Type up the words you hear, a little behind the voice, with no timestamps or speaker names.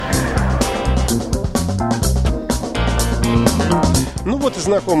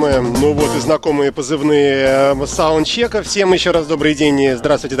вот и знакомые позывные саундчека. Всем еще раз добрый день.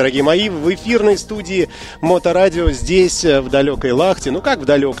 Здравствуйте, дорогие мои. В эфирной студии Moto радио здесь, в далекой Лахте. Ну как в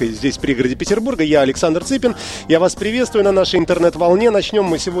далекой? Здесь, в пригороде Петербурга. Я Александр Цыпин. Я вас приветствую на нашей интернет-волне. Начнем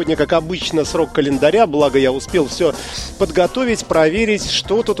мы сегодня, как обычно, с рок-календаря. Благо, я успел все подготовить, проверить,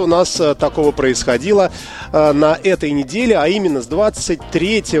 что тут у нас такого происходило на этой неделе. А именно с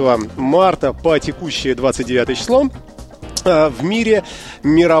 23 марта по текущее 29 число. В мире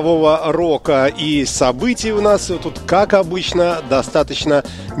мирового рока. И событий у нас тут, как обычно, достаточно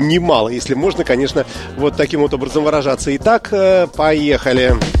немало. Если можно, конечно, вот таким вот образом выражаться. Итак,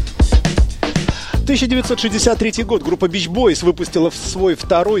 поехали. 1963 год. Группа Beach Boys выпустила свой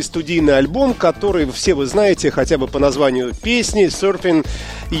второй студийный альбом, который все вы знаете хотя бы по названию песни «Surfing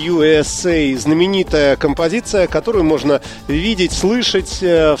USA». Знаменитая композиция, которую можно видеть, слышать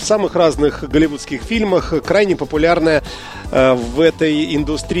в самых разных голливудских фильмах, крайне популярная в этой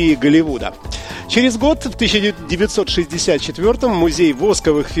индустрии Голливуда. Через год, в 1964-м, музей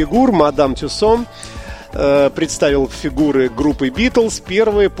восковых фигур «Мадам Тюссон» представил фигуры группы Beatles,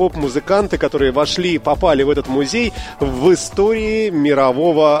 первые поп-музыканты, которые попали в этот музей в истории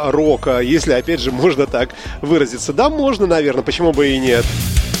мирового рока, если, опять же, можно так выразиться. Да, можно, наверное, почему бы и нет.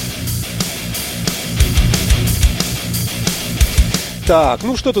 Так,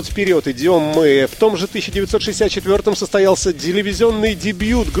 ну что тут вперед, идем мы. В том же 1964-м состоялся телевизионный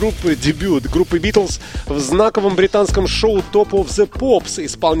дебют группы Beatles в знаковом британском шоу Top of the Pops.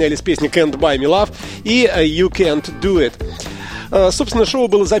 Исполнялись песни Can't Buy Me Love и You Can't Do It. Собственно, шоу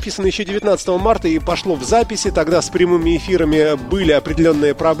было записано еще 19 марта и пошло в записи. Тогда с прямыми эфирами были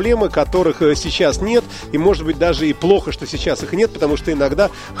определенные проблемы, которых сейчас нет. И, может быть, даже и плохо, что сейчас их нет, потому что иногда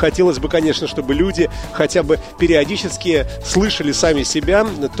хотелось бы, конечно, чтобы люди хотя бы периодически слышали сами себя,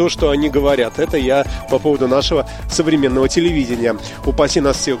 то, что они говорят. Это я по поводу нашего современного телевидения. Упаси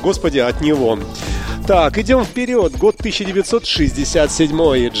нас всех, Господи, от него. Так, идем вперед. Год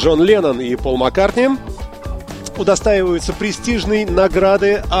 1967. Джон Леннон и Пол Маккартни удостаиваются престижной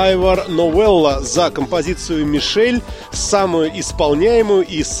награды Ivor Novello за композицию «Мишель», самую исполняемую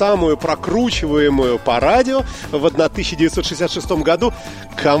и самую прокручиваемую по радио в 1966 году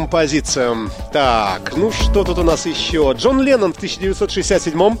композицию. Так, ну что тут у нас еще? Джон Леннон в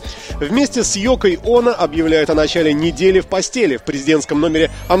 1967 вместе с Йокой Оно объявляет о начале недели в постели. В президентском номере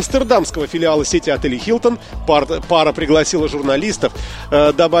амстердамского филиала сети отелей «Хилтон» пара пригласила журналистов,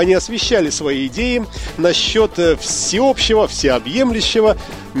 дабы они освещали свои идеи насчет всеобщего, всеобъемлющего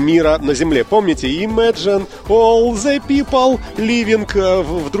мира на земле. Помните? Imagine all the people living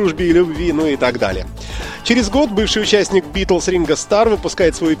в дружбе и любви, ну и так далее. Через год бывший участник Beatles Ринго Старр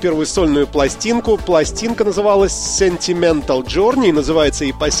выпускает свою первую сольную пластинку. Пластинка называлась Sentimental Journey и называется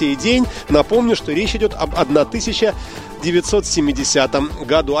и по сей день. Напомню, что речь идет об 1970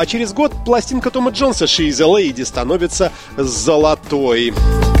 году. А через год пластинка Тома Джонса She is a Lady становится золотой.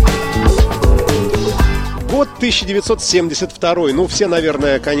 Год 1972. Ну, все,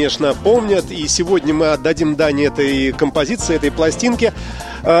 наверное, конечно, помнят. И сегодня мы отдадим дань этой композиции, этой пластинке.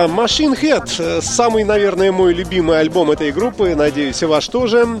 Machine Head. Самый, наверное, мой любимый альбом этой группы. Надеюсь, и ваш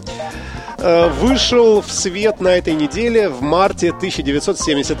тоже. Вышел в свет на этой неделе в марте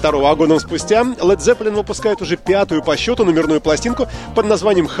 1972. А годом спустя Led Zeppelin выпускает уже пятую по счету номерную пластинку под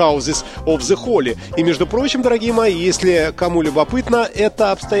названием Houses of the Holy. И, между прочим, дорогие мои, если кому любопытно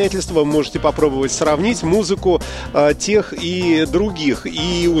это обстоятельство, вы можете попробовать сравнить музыку тех и других.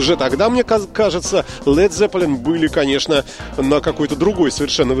 И уже тогда, мне кажется, Led Zeppelin были, конечно, на какой-то другой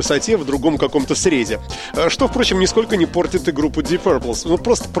совершенно высоте, в другом каком-то срезе. Что, впрочем, нисколько не портит и группу Deep Purple. Ну,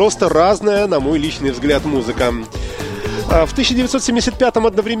 просто разная, на мой личный взгляд, музыка. В 1975-м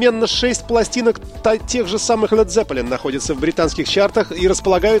одновременно 6 пластинок тех же самых Led Zeppelin находятся в британских чартах, и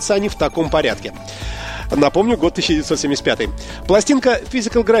располагаются они в таком порядке. Напомню, год 1975. Пластинка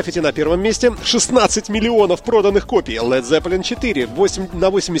Physical Graffiti на первом месте, 16 миллионов проданных копий. Led Zeppelin 4 на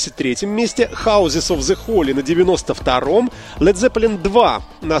 83-м месте, Houses of the Holy на 92-м, Led Zeppelin 2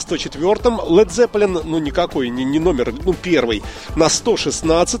 на 104-м, Led Zeppelin, ну никакой, не номер, ну первый, на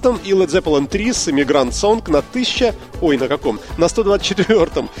 116-м, и Led Zeppelin 3 с Immigrant Song на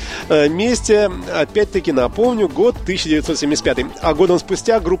 124-м месте. Опять-таки напомню, год 1975. А годом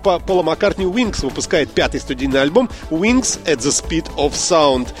спустя группа Пола Маккартни Wings выпускает пятый студийный альбом Wings at the Speed of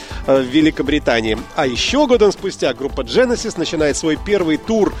Sound в Великобритании. А еще годом спустя группа Genesis начинает свой первый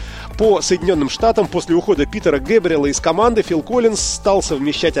тур по Соединенным Штатам. После ухода Питера Гэбриэла из команды Фил Коллинз стал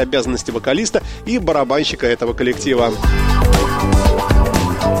совмещать обязанности вокалиста и барабанщика этого коллектива.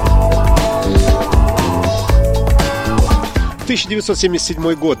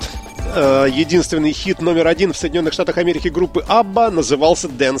 1977 год. единственный хит номер 1 в Соединенных Штатах Америки группы ABBA назывался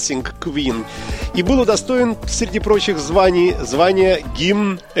 «Dancing Queen» и был удостоен, среди прочих званий, звания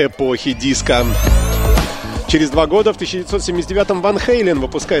 «Гимн эпохи диска». Через 2 года, в 1979-м, Ван Хейлен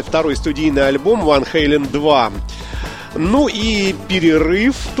выпускает второй студийный альбом «Ван Хейлен 2». Ну и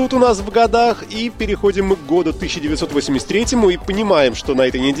перерыв тут у нас в годах, и переходим мы к году 1983-му и понимаем, что на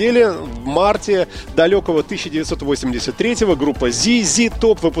этой неделе, в марте далекого 1983-го, группа ZZ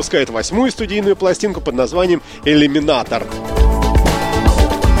Top выпускает 8-ю студийную пластинку под названием «Eliminator».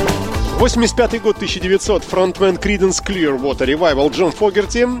 85-й год, 1900, фронтмен Creedence Clearwater Revival Джон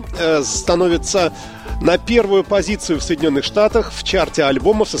Фогерти становится на первую позицию в Соединенных Штатах в чарте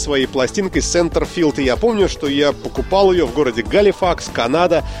альбомов со своей пластинкой Centerfield. И я помню, что я покупал ее в городе Галифакс,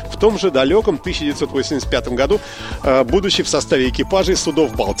 Канада, в том же далеком 1985 году, будучи в составе экипажей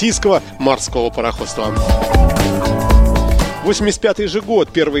судов Балтийского морского пароходства. 85-й же год.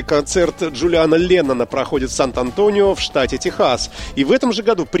 Первый концерт Джулиана Леннона проходит в Сан-Антонио в штате Техас. И в этом же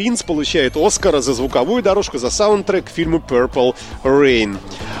году Принц получает Оскара за звуковую дорожку за саундтрек к фильму Purple Rain.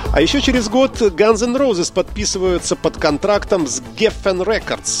 А еще через год Guns N' Roses подписываются под контрактом с Geffen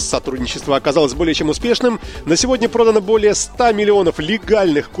Records. Сотрудничество оказалось более чем успешным. На сегодня продано более 100 миллионов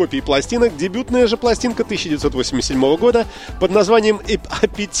легальных копий пластинок. Дебютная же пластинка 1987 года под названием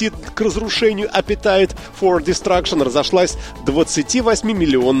 «Аппетит к разрушению» Appetite for Destruction разошлась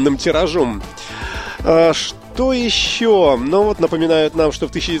 28-миллионным тиражом. Что еще? Ну вот напоминают нам, что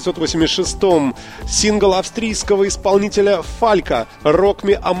в 1986-м сингл австрийского исполнителя Фалька «Rock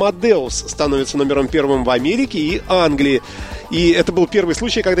Me Amadeus» становится номером 1 в Америке и Англии. И это был первый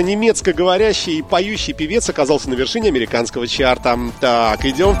случай, когда немецкоговорящий и поющий певец оказался на вершине американского чарта. Так,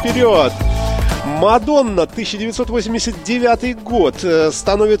 идем вперед. Мадонна, 1989 год,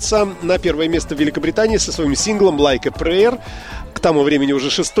 становится на первое место в Великобритании со своим синглом «Like a Prayer». К тому времени уже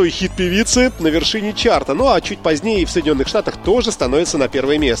 6-й хит певицы на вершине чарта. Ну а чуть позднее и в Соединенных Штатах тоже становится на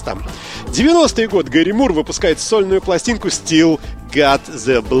первое место. 90-й год. Гэри Мур выпускает сольную пластинку «Still Got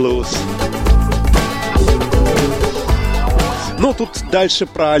the Blues». Ну, тут дальше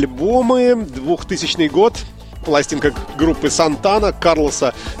про альбомы. 2000 год. Пластинка группы Сантана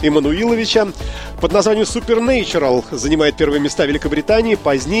Карлоса Эммануиловича под названием Supernatural занимает первые места в Великобритании.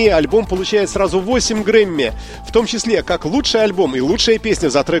 Позднее альбом получает сразу 8 Грэмми, в том числе как лучший альбом и лучшая песня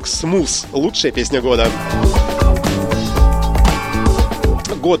за трек Smooth, лучшая песня года.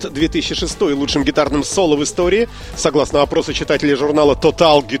 Год 2006 лучшим гитарным соло в истории, согласно опросу читателей журнала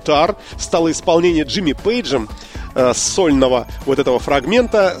Total Guitar, стало исполнение Джимми Пейджем сольного вот этого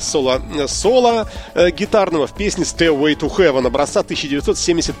фрагмента соло гитарного в песне Stairway to Heaven образца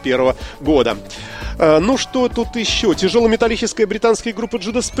 1971 года. Ну что тут еще? Тяжелометаллическая британская группа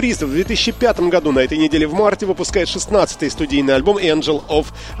Judas Priest в 2005 году на этой неделе в марте выпускает 16-й студийный альбом Angel of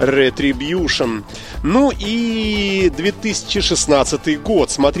Retribution. Ну и 2016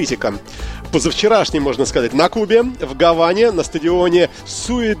 год, смотрите-ка. Позавчерашний, можно сказать, на Кубе, в Гаване, на стадионе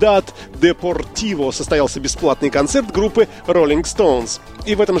Ciudad Deportivo состоялся бесплатный концерт группы Rolling Stones.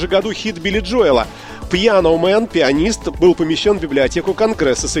 И в этом же году хит Билли Джоэла «Piano Man», пианист, был помещен в библиотеку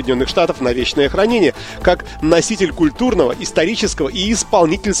Конгресса Соединенных Штатов на вечное хранение, как носитель культурного, исторического и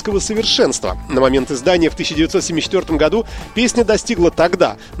исполнительского совершенства. На момент издания в 1974 году песня достигла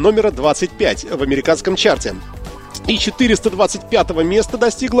тогда номера 25 в американском чарте. И 425-го места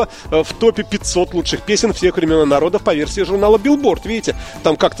достигла в топе 500 лучших песен всех времен и народов по версии журнала Billboard. Видите,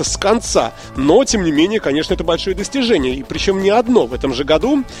 там как-то с конца. Но, тем не менее, конечно, это большое достижение. И причем не одно. В этом же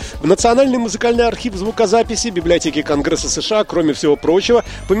году в Национальный музыкальный архив звукозаписи библиотеки Конгресса США, кроме всего прочего,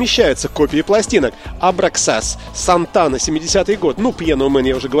 помещаются копии пластинок Abraxas, Santana, 70-й год, ну, Piano Man,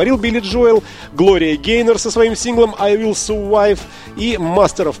 я уже говорил, Билли Джоэл, Глория Гейнор со своим синглом I Will Survive и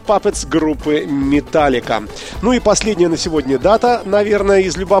Master of Puppets группы Metallica. Ну и последняя на сегодня дата, наверное,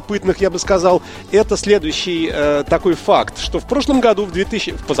 из любопытных, я бы сказал, это следующий такой факт, что в прошлом году, в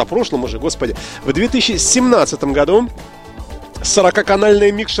 2017 году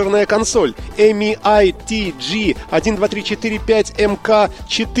 40-канальная микшерная консоль MEITG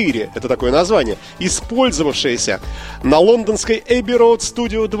 12345MK4, это такое название, использовавшаяся на лондонской Abbey Road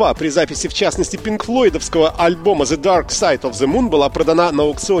Studio 2 при записи, в частности, пинк-флойдовского альбома The Dark Side of the Moon, была продана на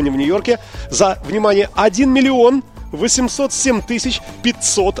аукционе в Нью-Йорке за, внимание, 1 миллион 807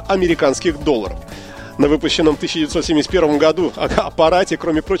 500 американских долларов. На выпущенном в 1971 году аппарате,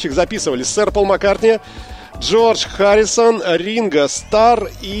 кроме прочих, записывались сэр Пол Маккартни, Джордж Харрисон, Ринго Стар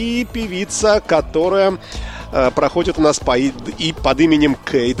и певица, которая проходит у нас под именем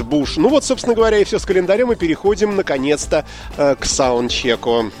Кейт Буш. Ну вот, собственно говоря, и все с календарем, и переходим наконец-то к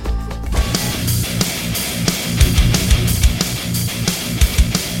саундчеку.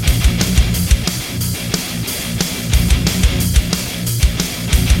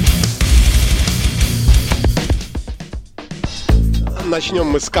 начнем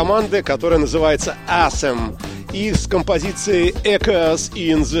мы с команды, которая называется Anthem, и с композицией Echoes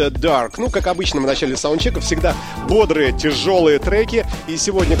in the Dark. Ну, как обычно, в начале саундчека всегда бодрые, тяжелые треки, и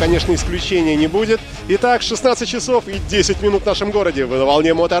сегодня, конечно, исключения не будет. Итак, 16 часов и 10 минут в нашем городе. Вы на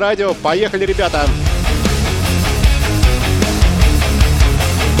волне Моторадио. Поехали, ребята!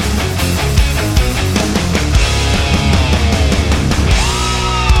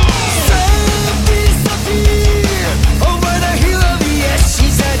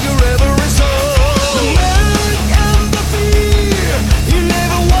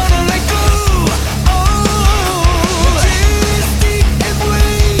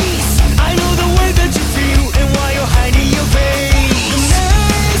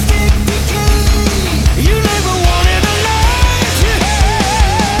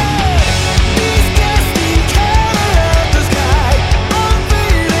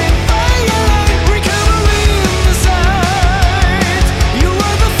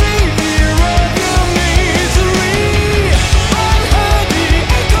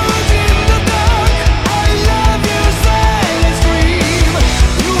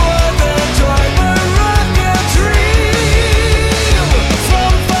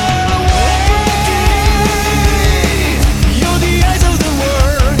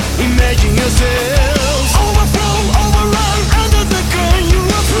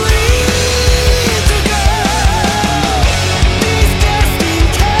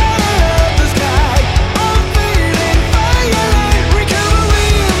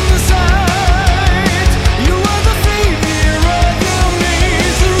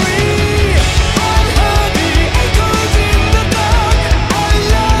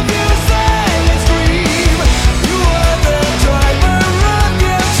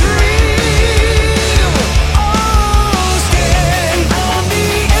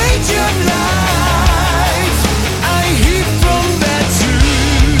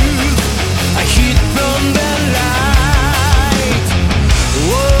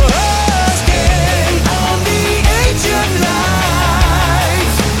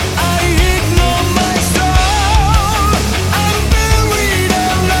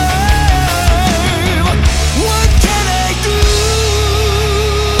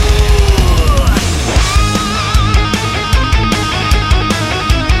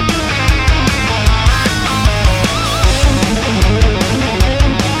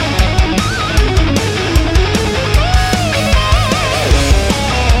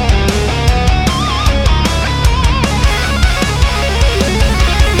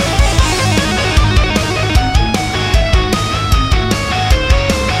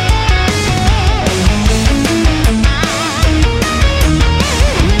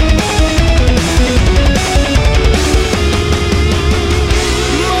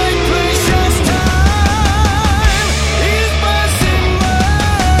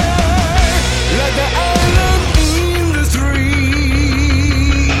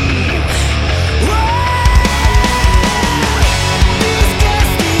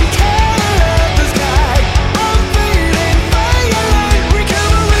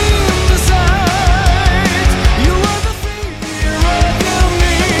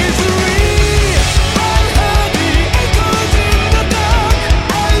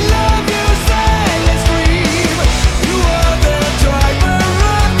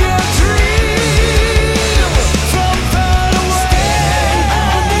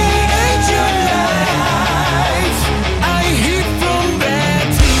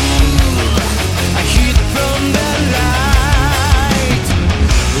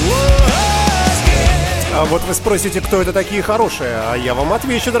 Вот вы спросите, кто это такие хорошие, а я вам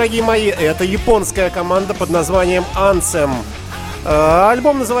отвечу, дорогие мои, это японская команда под названием Anthem.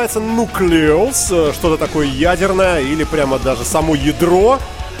 Альбом называется Nucleus, что-то такое ядерное или прямо даже само ядро.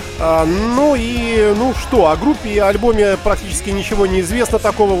 Ну что, о группе и альбоме практически ничего не известно,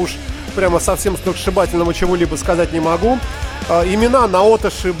 такого уж прямо совсем сногсшибательного чего-либо сказать не могу. Имена Наото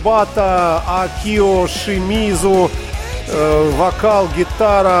Шибата, Акио Шимизу, вокал,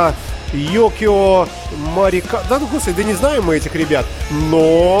 гитара, Йокио Марика... Да, господи, да не знаем мы этих ребят.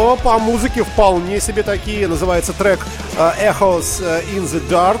 Но по музыке вполне себе такие. Называется трек Echoes in the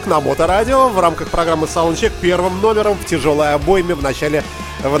Dark на Моторадио в рамках программы SOUNDCHECK первым номером в тяжелой обойме в начале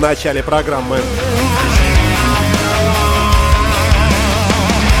программы.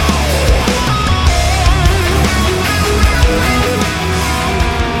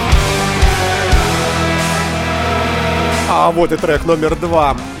 А вот и трек номер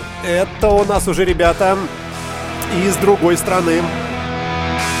 2. Это у нас уже, ребята, из другой страны.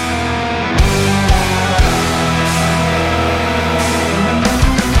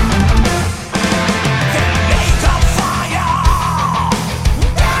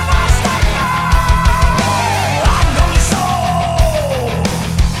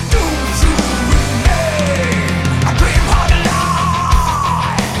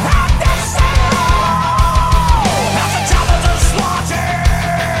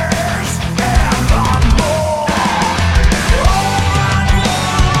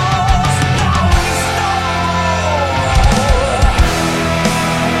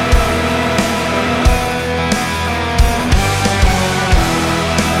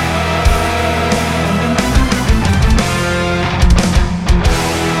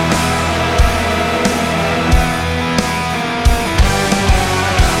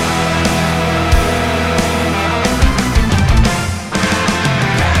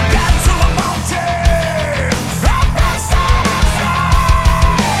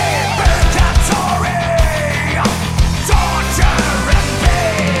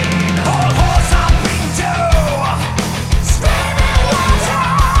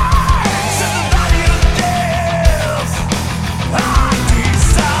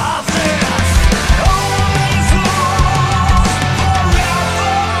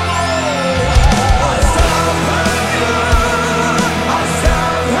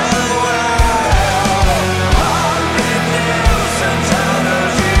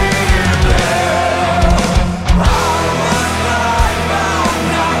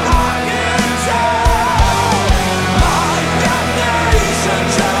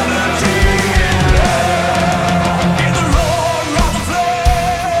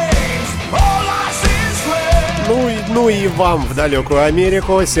 Ну и вам в далекую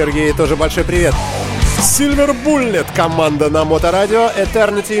Америку. Сергей, тоже большой привет. Silver Bullet, команда на Моторадио.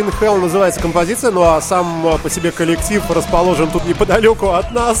 Eternity in Hell называется композиция. Ну а сам по себе коллектив расположен тут неподалеку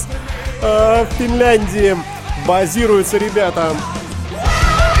от нас. В Финляндии базируются ребята.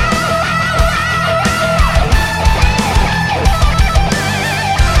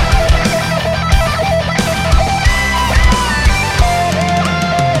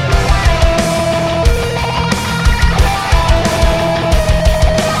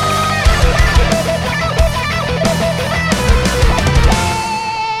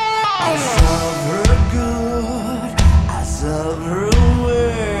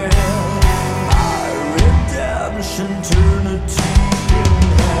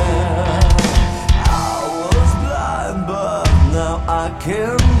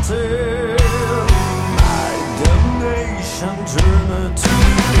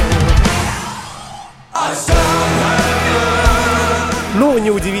 Ну,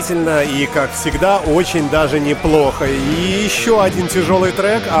 неудивительно и, как всегда, очень даже неплохо. И еще один тяжелый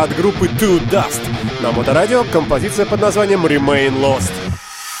трек от группы To Dust. На Моторадио композиция под названием Remain Lost.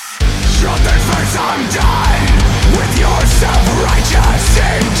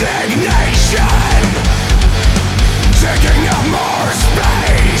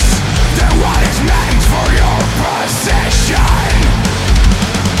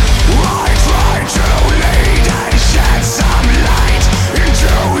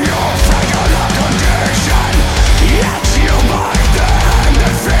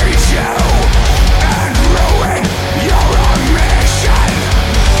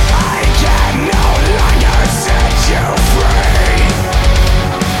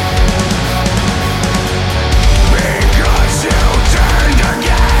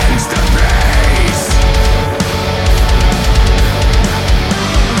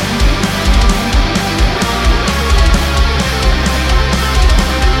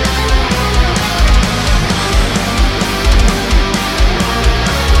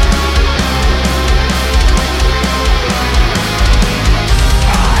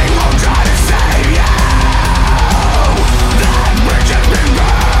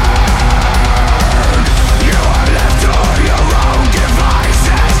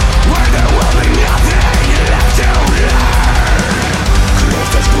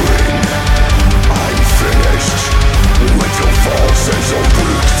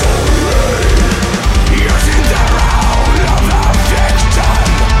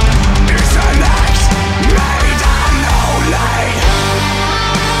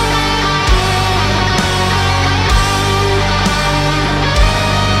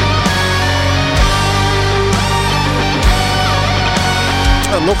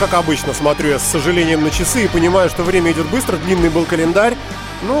 Ну, как обычно, смотрю я с сожалением на часы и понимаю, что время идет быстро, длинный был календарь.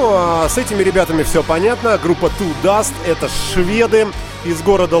 Ну, а с этими ребятами все понятно. Группа To Dust — это шведы из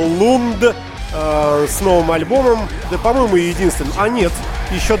города Лунд с новым альбомом. Да, по-моему, единственным. А нет,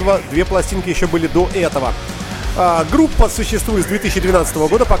 еще две пластинки еще были до этого. Группа существует с 2012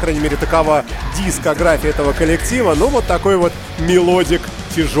 года, по крайней мере, такова дискография этого коллектива. Ну, вот такой вот мелодик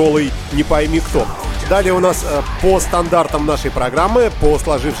тяжелый, не пойми кто. Далее у нас по стандартам нашей программы, по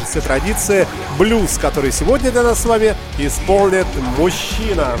сложившейся традиции, блюз, который сегодня для нас с вами исполнит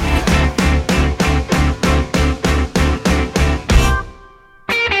мужчина.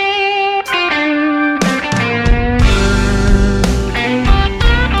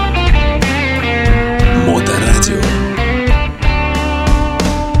 Моторадио.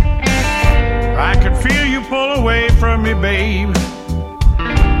 I can feel you pull away from me, babe.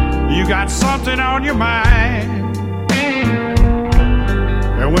 You got something on your mind.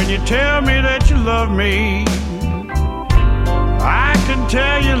 And when you tell me that you love me, I can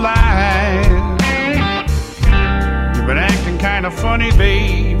tell you lies. You've been acting kind of funny,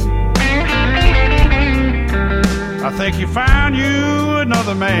 babe. I think you found you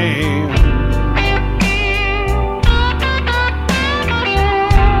another man.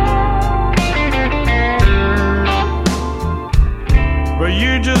 But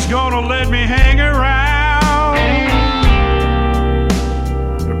you just gonna let me hang around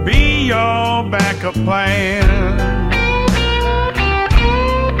to be your backup plan.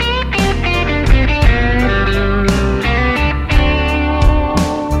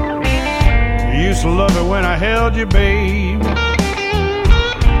 You used to love it when I held you, babe.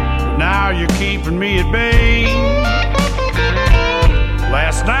 Now you're keeping me at bay.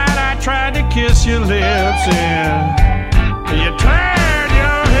 Last night I tried to kiss your lips and you turned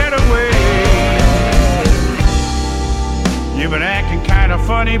your head away. You've been acting kind of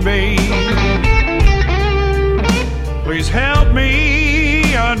funny, babe. Please help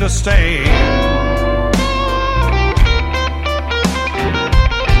me understand.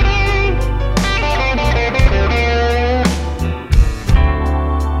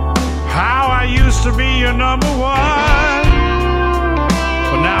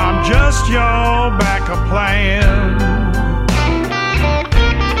 just your backup plan.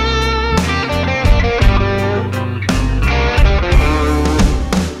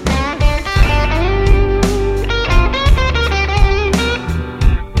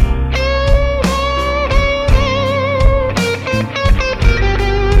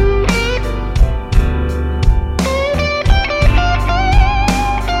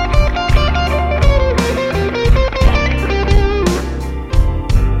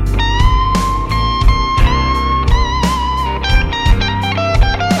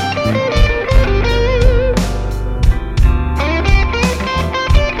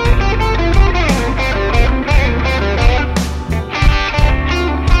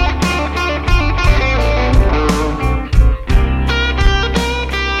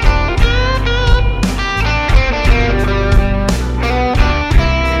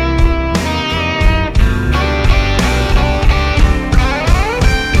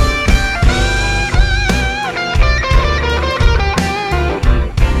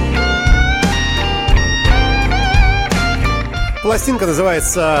 Пластинка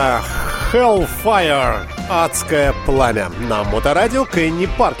называется Hellfire, адское пламя, на моторадио Кенни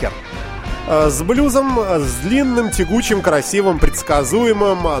Паркер. С блюзом, с длинным, тягучим, красивым,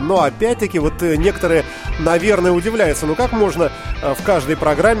 предсказуемым. Но опять-таки вот некоторые, наверное, удивляются. Ну как можно в каждой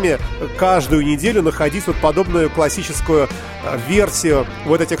программе каждую неделю находить вот подобную классическую версию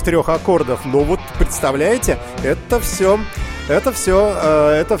вот этих трех аккордов? Ну вот представляете, это все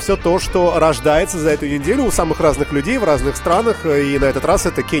то, что рождается за эту неделю у самых разных людей в разных странах. И на этот раз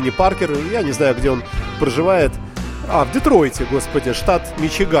это Кенни Паркер. Я не знаю, где он проживает. В Детройте, господи, штат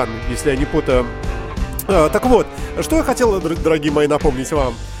Мичиган, если я не путаю. Так вот, что я хотел, дорогие мои, напомнить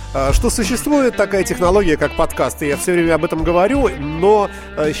вам. Что существует такая технология, как подкасты. Я все время об этом говорю, но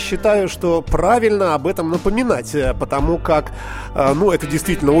считаю, что правильно об этом напоминать, потому как, это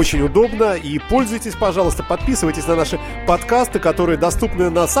действительно очень удобно. И пользуйтесь, пожалуйста, подписывайтесь на наши подкасты, которые доступны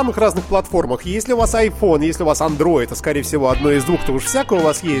на самых разных платформах. Если у вас iPhone, если у вас Android, а скорее всего одно из двух-то уж всякое у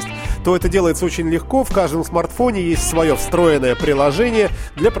вас есть, то это делается очень легко. В каждом смартфоне есть свое встроенное приложение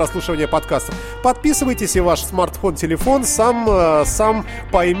для прослушивания подкастов. Подписывайтесь, и ваш смартфон-телефон сам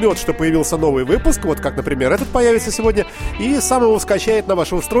поймет, что появился новый выпуск, вот как, например, этот появится сегодня, и сам его скачает на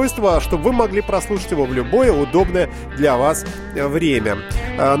ваше устройство, чтобы вы могли прослушать его в любое удобное для вас время.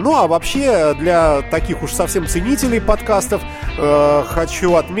 Ну а вообще, для таких уж совсем ценителей подкастов,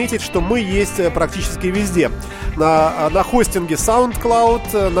 хочу отметить, что мы есть практически везде. На хостинге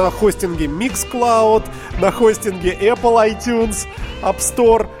SoundCloud, на хостинге Mixcloud, на хостинге Apple iTunes, App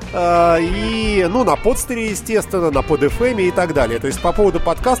Store, и, на подстере, естественно, на PodFM и так далее. То есть по поводу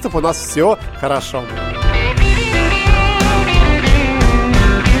подкастов у нас все хорошо.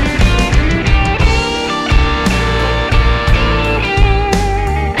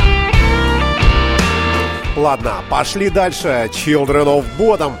 Ладно, пошли дальше. Children of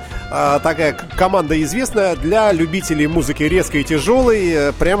Bodom. Такая команда известная для любителей музыки резкой и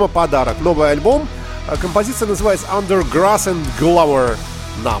тяжелой. Прямо подарок. Новый альбом. Композиция называется Under Grass and Clover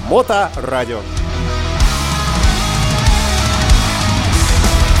на Moto радио.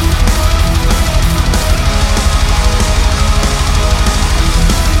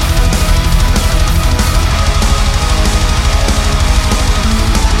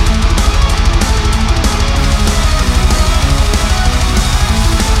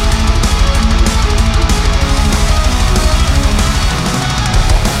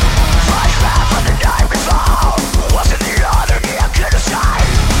 What's in the other gear to the sky?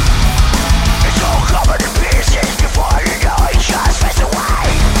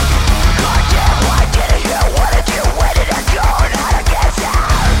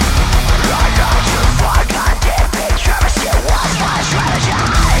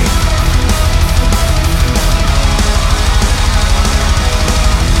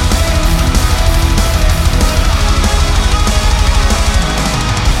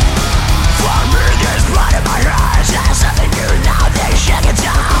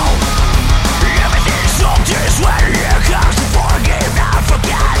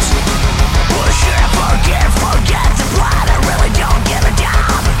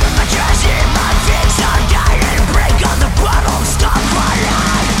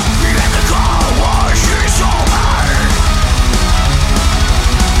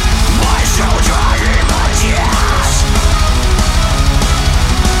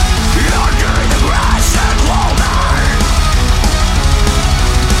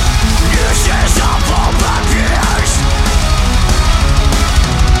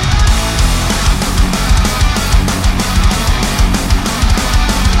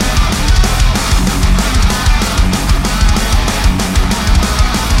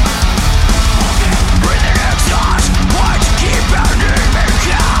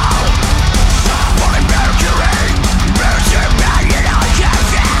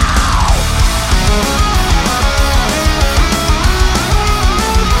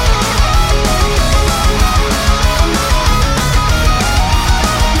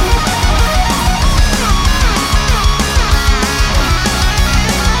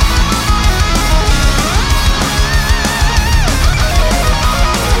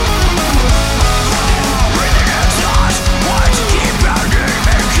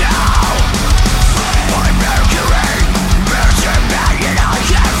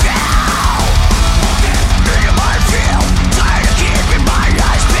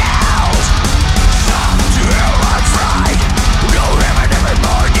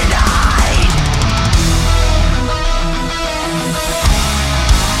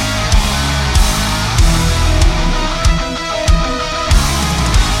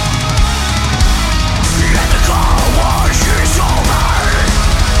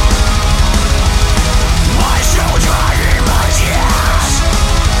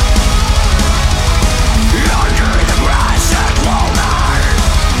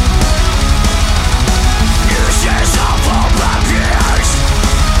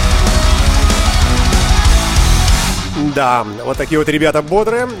 Да, вот такие вот ребята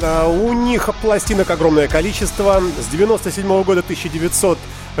бодрые. У них пластинок огромное количество. С 97 года 1900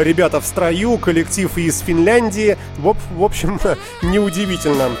 ребята в строю, коллектив из Финляндии. В общем,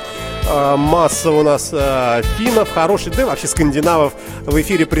 неудивительно. Масса у нас финнов, хороший, да вообще скандинавов в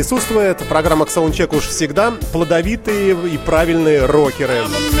эфире присутствует. Программа «САУНДЧЕК» уж всегда плодовитые и правильные рокеры.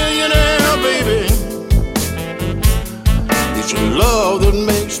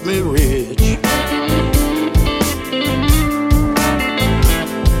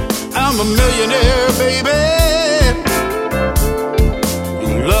 I'm a millionaire, baby.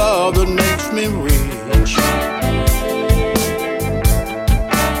 Your love that makes me rich.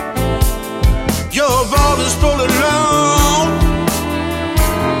 Your vault is full of love,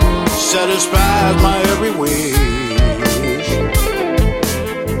 satisfies my every wish.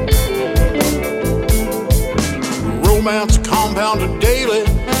 Romance compounded daily,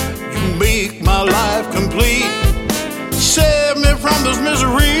 you make my life complete. Save me from this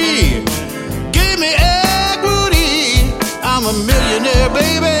misery, give me equity. I'm a millionaire,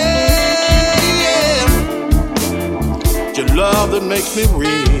 baby. Yeah. Your love that makes me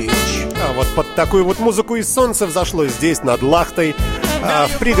rich. А вот под такую вот музыку и солнце взошло здесь, над Лахтой,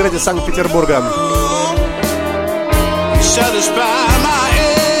 в пригороде Санкт-Петербурга.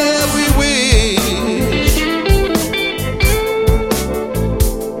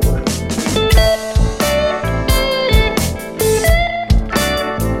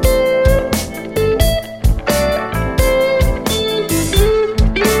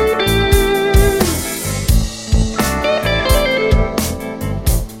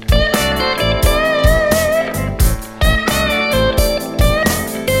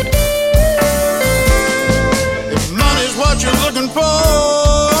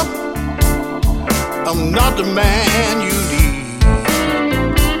 The man you need.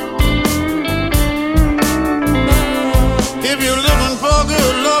 If you're looking for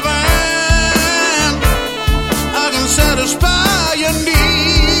good loving, I can satisfy your needs.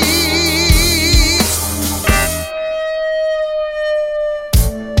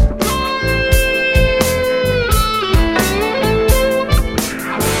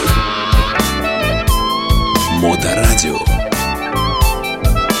 Моторадио.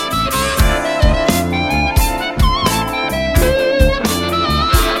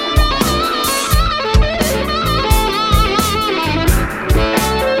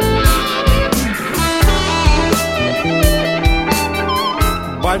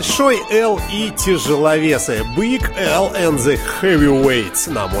 Большой L и тяжеловесы. Big L and the Heavyweights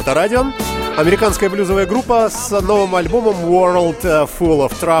на Моторадио. Американская блюзовая группа с новым альбомом World Full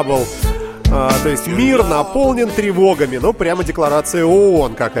of Trouble. То есть мир наполнен тревогами. Ну, прямо декларация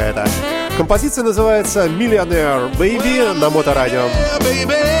ООН какая-то. Композиция называется Millionaire Baby на Моторадио.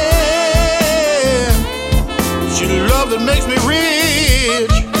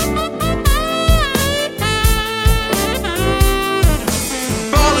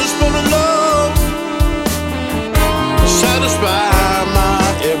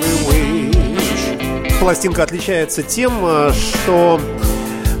 Пластинка отличается тем, что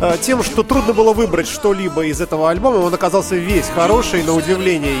трудно было выбрать что-либо из этого альбома. Он оказался весь хороший, на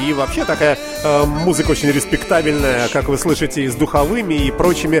удивление. И вообще такая музыка очень респектабельная, как вы слышите, и с духовыми и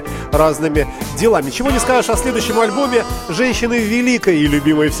прочими разными делами. Чего не скажешь о следующем альбоме женщины великой и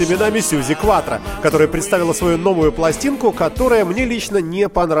любимой всеми нами SUZI QUATRO, которая представила свою новую пластинку, которая мне лично не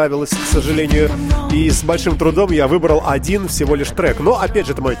понравилась, к сожалению. И с большим трудом я выбрал один всего лишь трек. Но, опять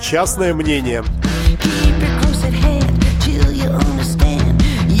же, это мое частное мнение.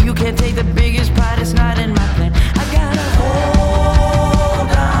 Can't take the biggest part, it's not in my plan. I gotta hold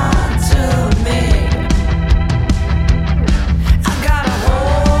on to me. I gotta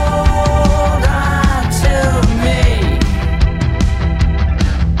hold on to me.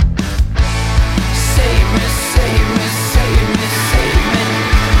 Save me, save me, save me, save me.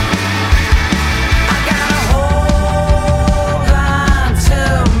 I gotta hold on to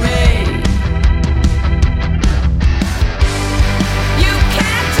me.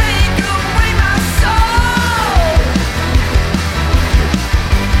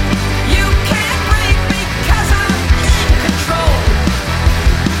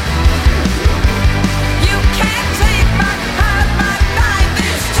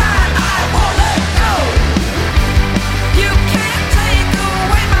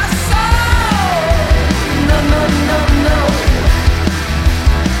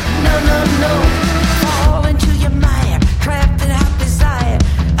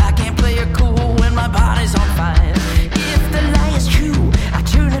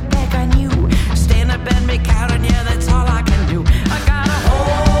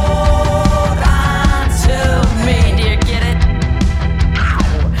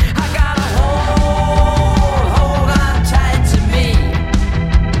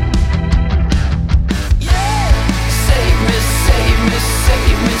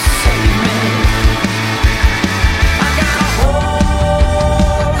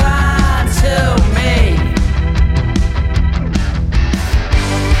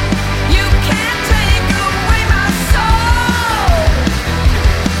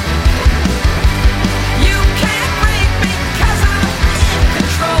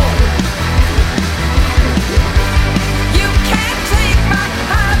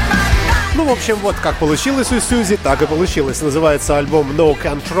 в общем, вот как получилось у SUZI, так и получилось. Называется альбом No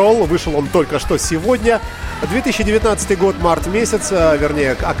Control. Вышел он только что сегодня. 2019 год, март месяц,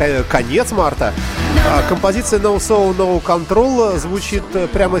 вернее, конец марта. Композиция No Soul, No Control звучит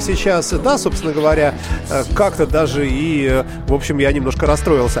прямо сейчас. Да, собственно говоря, как-то даже и, в общем, я немножко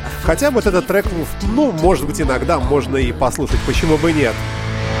расстроился. Хотя вот этот трек, ну, может быть, иногда можно и послушать, почему бы нет.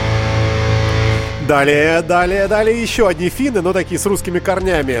 Далее еще одни финны, но такие с русскими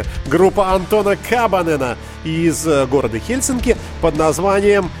корнями. Группа Антона Кабанена из города Хельсинки под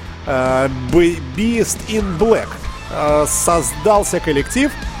названием Beast in Black. Создался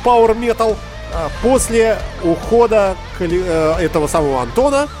коллектив Power Metal после ухода этого самого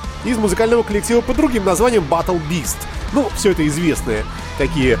Антона из музыкального коллектива под другим названием Battle Beast. Ну, все это известные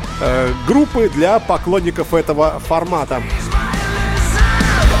такие группы для поклонников этого формата.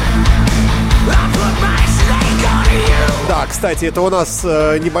 Да, кстати, это у нас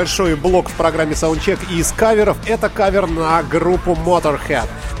небольшой блок в программе Soundcheck из каверов. Это кавер на группу Motorhead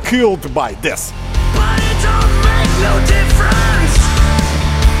Killed by Death.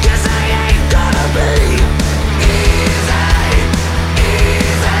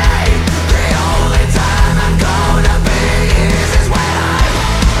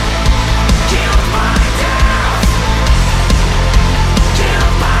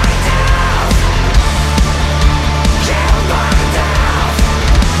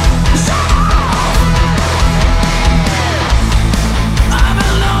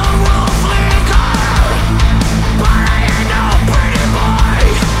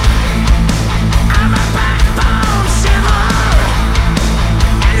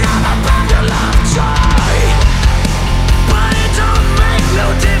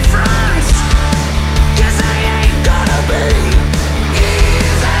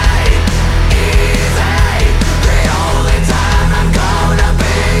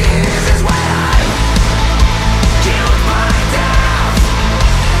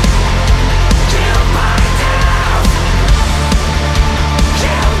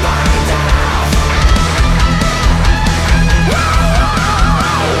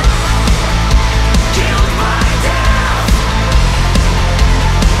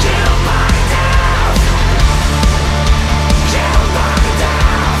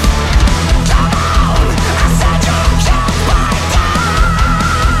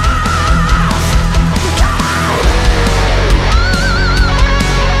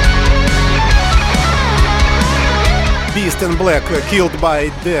 In Black, Killed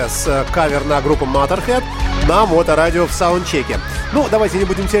by Death, кавер на группу Motorhead на Моторадио в саундчеке. Ну, давайте не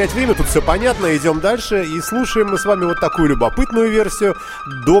будем терять время, тут все понятно, идем дальше и слушаем мы с вами вот такую любопытную версию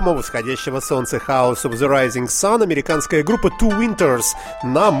 «Дома восходящего солнца» House of the Rising Sun, американская группа Two Winters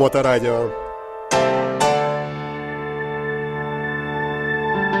на Моторадио.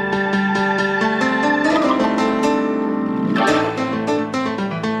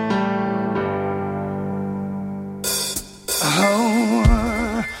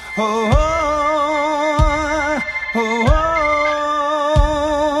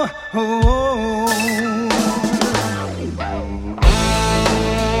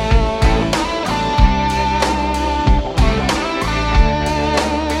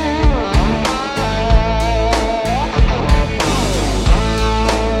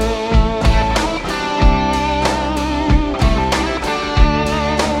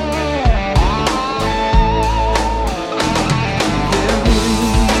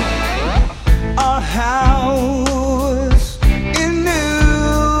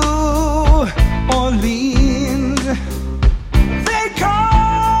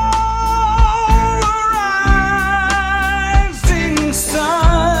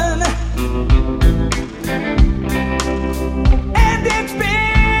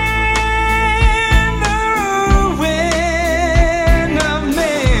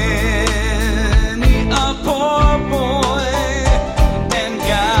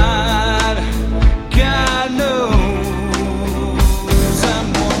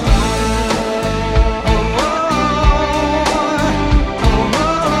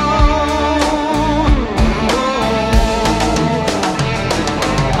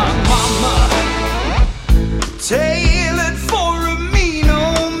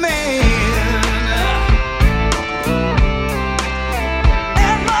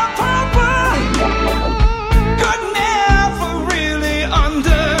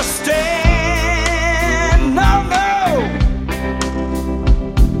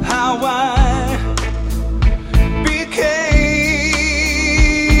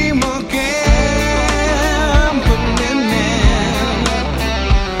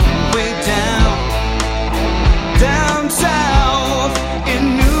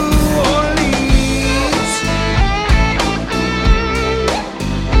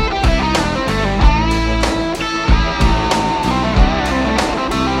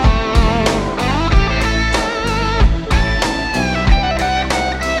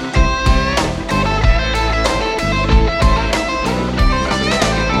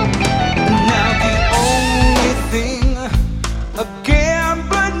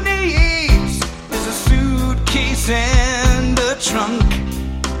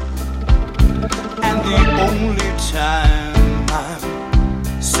 only time I'm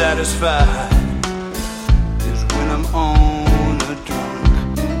satisfied is when I'm on a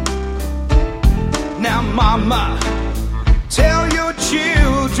drunk. Now, mama, tell your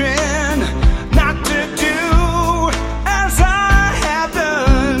children not to do as I have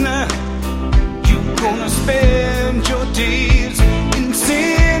done. You're gonna spend your days in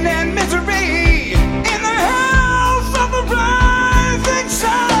sin and misery in the house of the rising sun.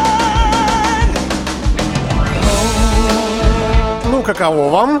 Ну, каково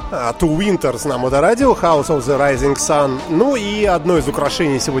вам? Two Winters на Моторадио, House of the Rising Sun. Ну и одно из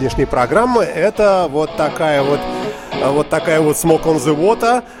украшений сегодняшней программы — это вот такая вот Smoke on the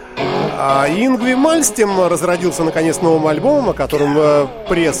Water. Yngwie Malmsteen разродился наконец новым альбомом, о котором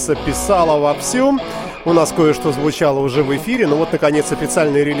пресса писала вовсю. У нас кое-что звучало уже в эфире, но вот наконец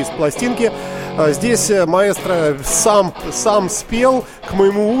официальный релиз пластинки. Здесь маэстро сам спел, к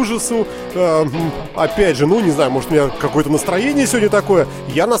моему ужасу. Опять же, не знаю, может, у меня какое-то настроение сегодня такое.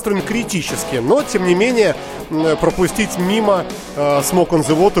 Я настроен критически, но тем не менее пропустить мимо Smoke on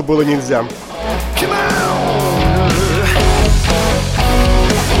the Water было нельзя.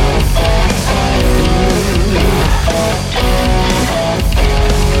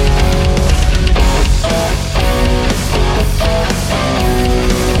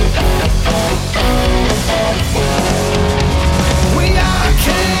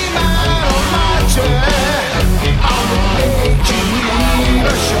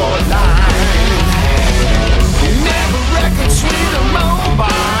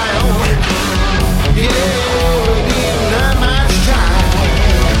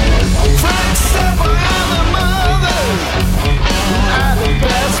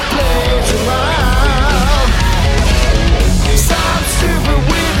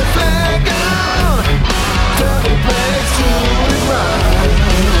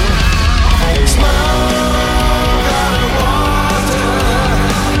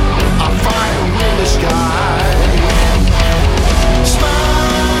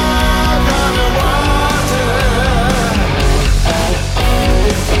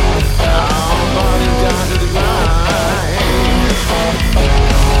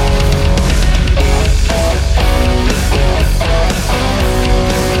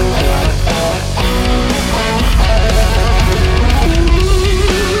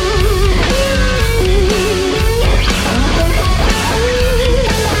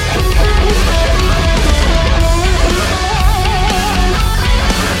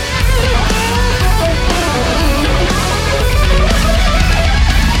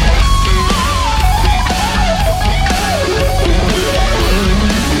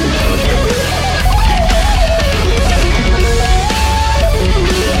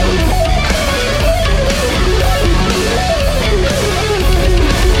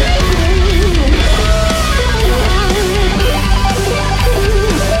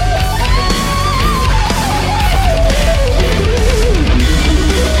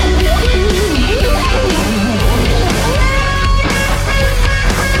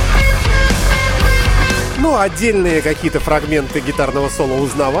 Отдельные какие-то фрагменты гитарного соло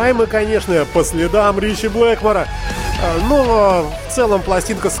узнаваемы, конечно, по следам Ричи Блэкмора. Но в целом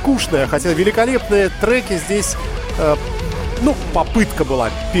пластинка скучная, хотя великолепные треки здесь, попытка была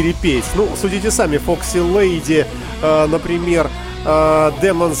перепеть. Судите сами, Foxy Lady, например,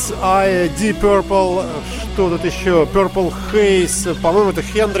 Demon's Eye, Deep Purple, что тут еще, Purple Haze, по-моему, это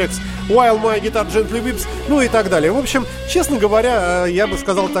Hendrix, While My Guitar Gently Weeps, и так далее. В общем, честно говоря, я бы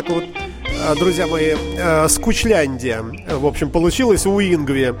сказал так вот, друзья мои, скучляндия, в общем, получилось у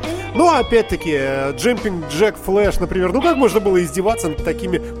Yngwie. Опять-таки, Jumping Jack Flash, например. Как можно было издеваться над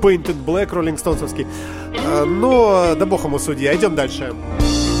такими Painted Black роллингстоунсовский? Да бог ему судья. Идем дальше.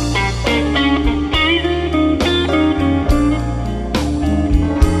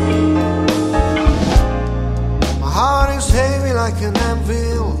 My heart is heavy like an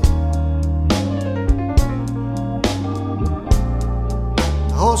Anvil.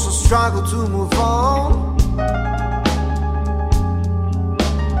 Also struggle to move on.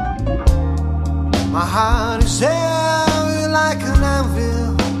 My heart is heavy like an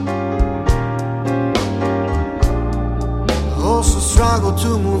anvil. Also struggle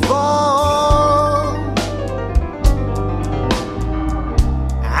to move on.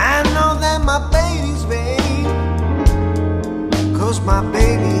 I know that my baby's babe, 'cause my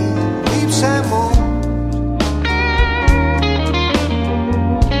baby weeps and moans.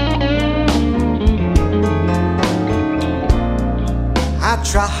 I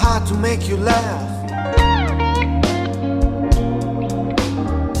try hard to make you laugh,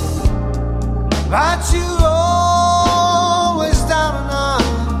 but you always down and out.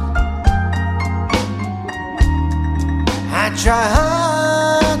 try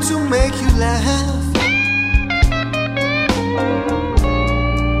hard to make you laugh,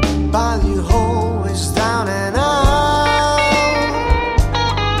 but you always down and out.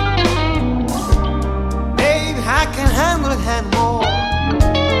 Babe, I can handle it and more,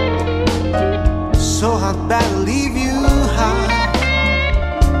 so I'd better leave you high.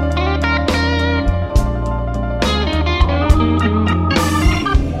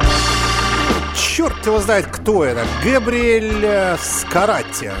 Черт его знает, кто это. Gabriele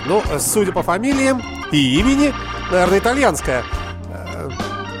Scaratti. Ну, судя по фамилиям и имени, наверное, итальянская.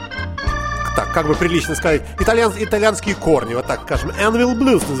 Так, как бы прилично сказать, итальянские корни, вот так скажем. Anvil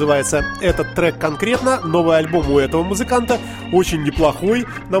Blues называется этот трек конкретно. Новый альбом у этого музыканта, очень неплохой,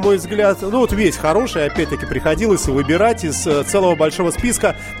 на мой взгляд. Ну вот весь хороший, опять-таки приходилось выбирать из целого большого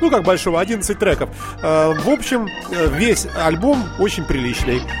списка. Ну как большого, 11 треков. В общем, весь альбом очень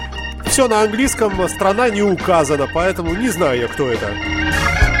приличный. Все на английском, страна не указана, поэтому не знаю я, кто это.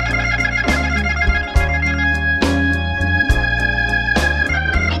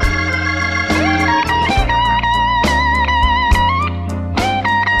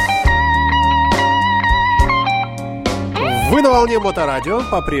 Вы на волне Моторадио,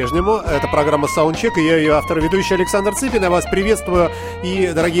 по-прежнему. Это программа «Саундчек», и я ее автор и ведущий Александр Цыпин. Я вас приветствую.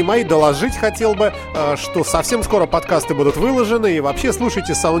 И, дорогие мои, доложить хотел бы, что совсем скоро подкасты будут выложены. И вообще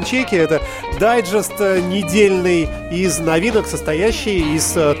слушайте «Саундчеки». Это дайджест недельный из новинок, состоящий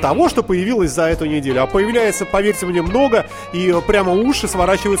из того, что появилось за эту неделю. А появляется, поверьте мне, много. И прямо уши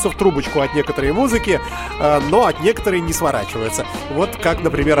сворачиваются в трубочку от некоторой музыки, но от некоторой не сворачиваются. Вот как,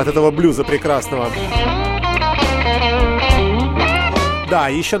 например, от этого блюза прекрасного. Да,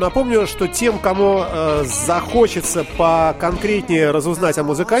 еще напомню, что тем, кому захочется поконкретнее разузнать о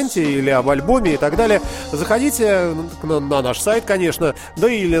музыканте или об альбоме и так далее, заходите на наш сайт, конечно, да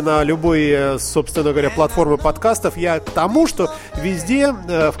или на любой, собственно говоря, платформы подкастов. Я к тому, что везде,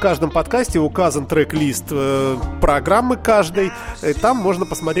 в каждом подкасте указан трек-лист программы каждой. Там можно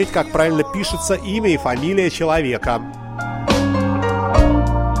посмотреть, как правильно пишется имя и фамилия человека.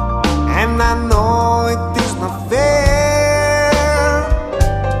 And I know it is not fair.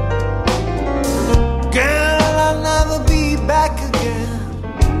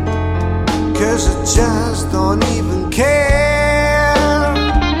 Cause I just don't even care.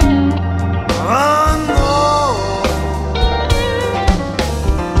 Oh no,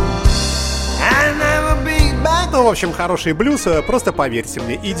 I'll never be back. Ну, в общем, хороший блюз, просто поверьте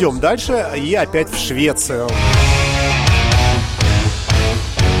мне. Идем дальше и опять в Швецию.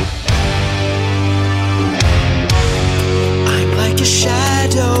 I'm like a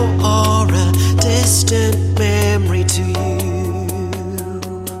shadow or a distant memory to you.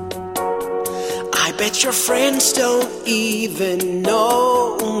 I bet your friends don't even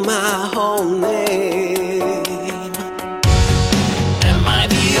know my whole name. Am I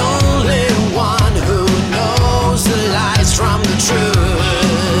the only one who knows the lies from the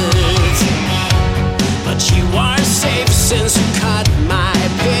truth? But you are safe since you cut my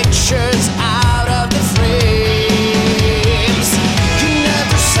pictures out of the frames. You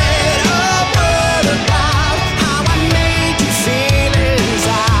never said a word about how I made you feel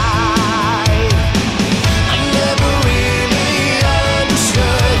inside. I never really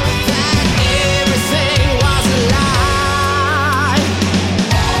understood that everything was a lie.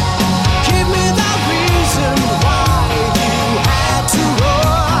 Give me the reason why you had to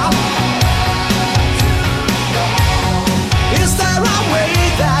run. Is there a way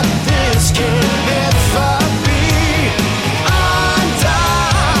that this can ever be undone?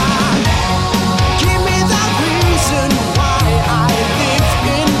 Give me the reason why I live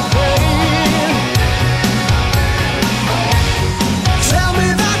in pain. Tell me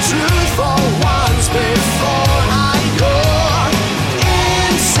the truth for once before I go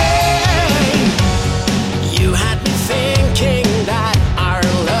insane. You had me thinking that our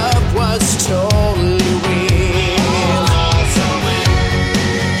love was totally real.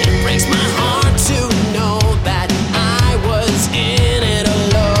 It breaks my heart to know that I was in it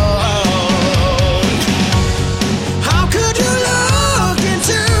alone. How could you look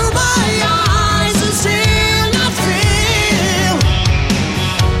into my eyes and still not feel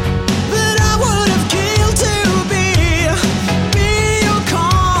that I would have killed to be your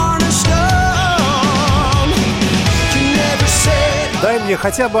cornerstone? You never said. Дай мне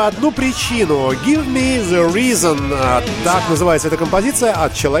хотя бы одну причину. Give me the reason. Так называется эта композиция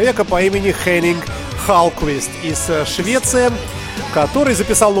от человека по имени Henning Hallqvist из Швеции, который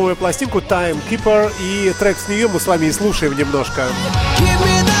записал новую пластинку Timekeeper, и трек с нее мы с вами и слушаем немножко. Give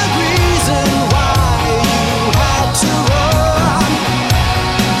me the reason why you had to run.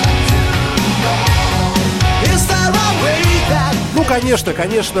 Is there a way that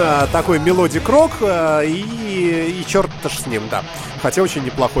конечно, такой мелодик-рок, и черт-то ж с ним, да. Хотя очень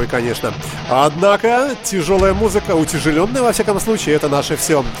неплохой, конечно. Однако тяжелая музыка, утяжеленная, во всяком случае, это наше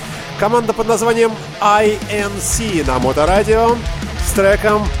все. Команда под названием I.N.C на Моторадио с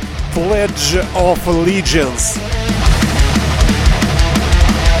треком Pledge of Allegiance.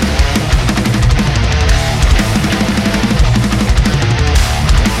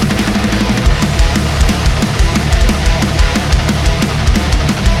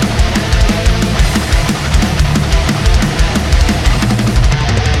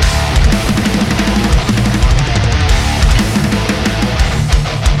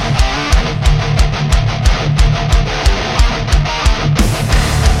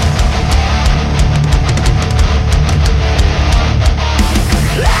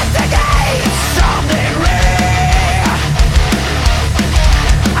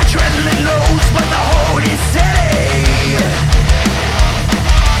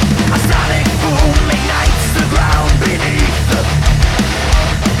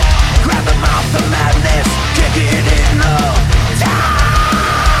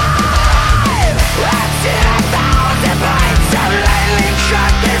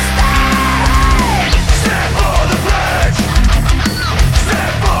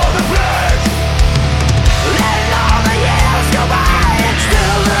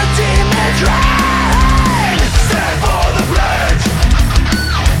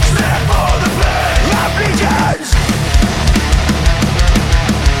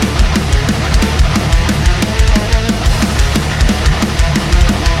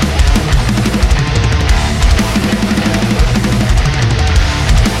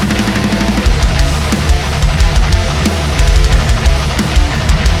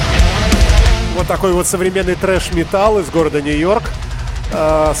 Такой вот современный трэш-металл из города Нью-Йорк,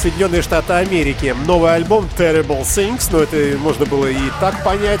 Соединенные Штаты Америки. Новый альбом Terrible Things, но это можно было и так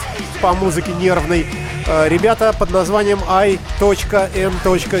понять по музыке нервной. Ребята под названием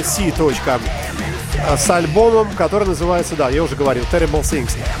I.N.C с альбомом, который называется, да, я уже говорил, Terrible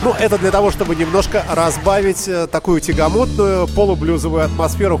Things. Ну, это для того, чтобы немножко разбавить такую тягомотную полублюзовую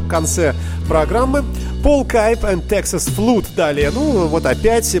атмосферу в конце программы. Пол Kype and Texas Flute далее. Ну, вот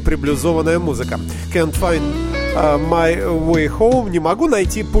опять приблюзованная музыка. Can't find my way home. Не могу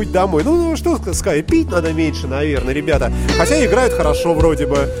найти путь домой. Ну, что сказать, пить надо меньше, наверное, ребята. Хотя играют хорошо вроде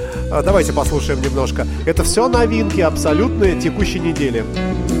бы. Давайте послушаем немножко. Это все новинки абсолютные текущей недели.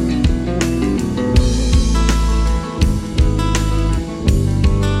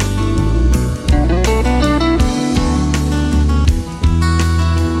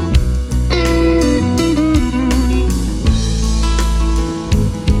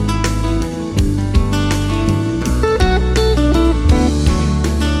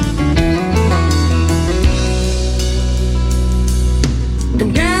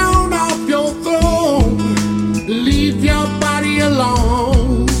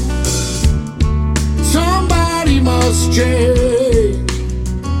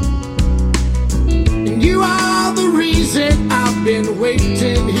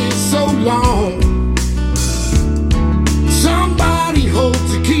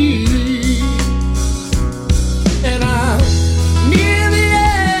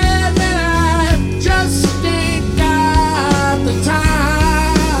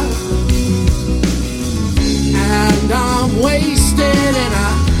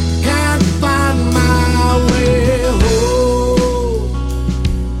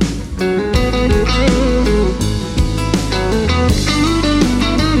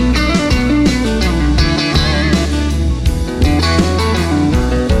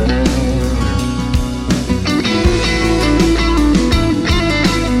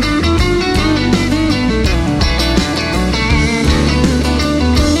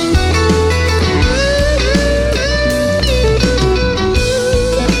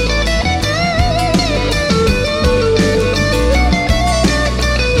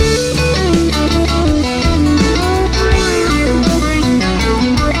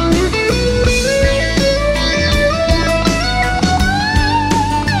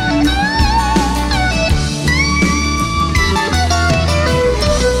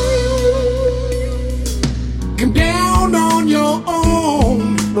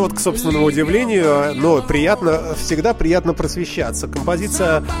 К собственному удивлению, но всегда приятно просвещаться.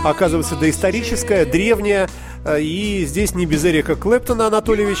 Композиция оказывается доисторическая, древняя, и здесь не без Эрика Клэптона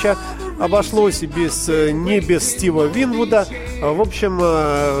Анатольевича обошлось, не без Стива Винвуда. В общем,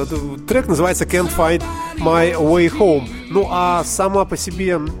 трек называется Can't Find My Way Home. Ну а сама по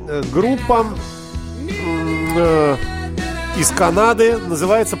себе группа из Канады.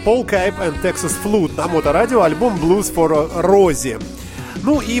 Называется Paul Kype and Texas Flute на Моторадио. Альбом Blues for Rosie.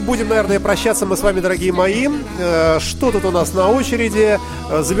 Ну и будем, наверное, прощаться мы с вами, дорогие мои. Что тут у нас на очереди?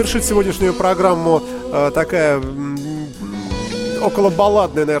 Завершит сегодняшнюю программу такая около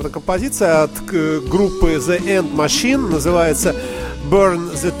балладная, наверное, композиция от группы The End Machine. Называется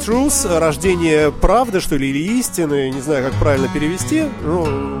Burn the Truth. Рождение правды, что ли, или истины. Не знаю, как правильно перевести.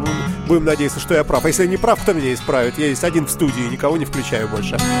 Ну, будем надеяться, что я прав. А если я не прав, кто меня исправит? Я есть один в студии, никого не включаю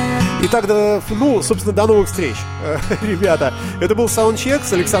больше. Итак, ну, собственно, до новых встреч, ребята. Это был Саундчек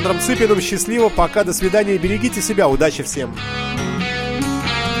с Александром Цыпиным. Счастливо, пока, до свидания. Берегите себя, удачи всем.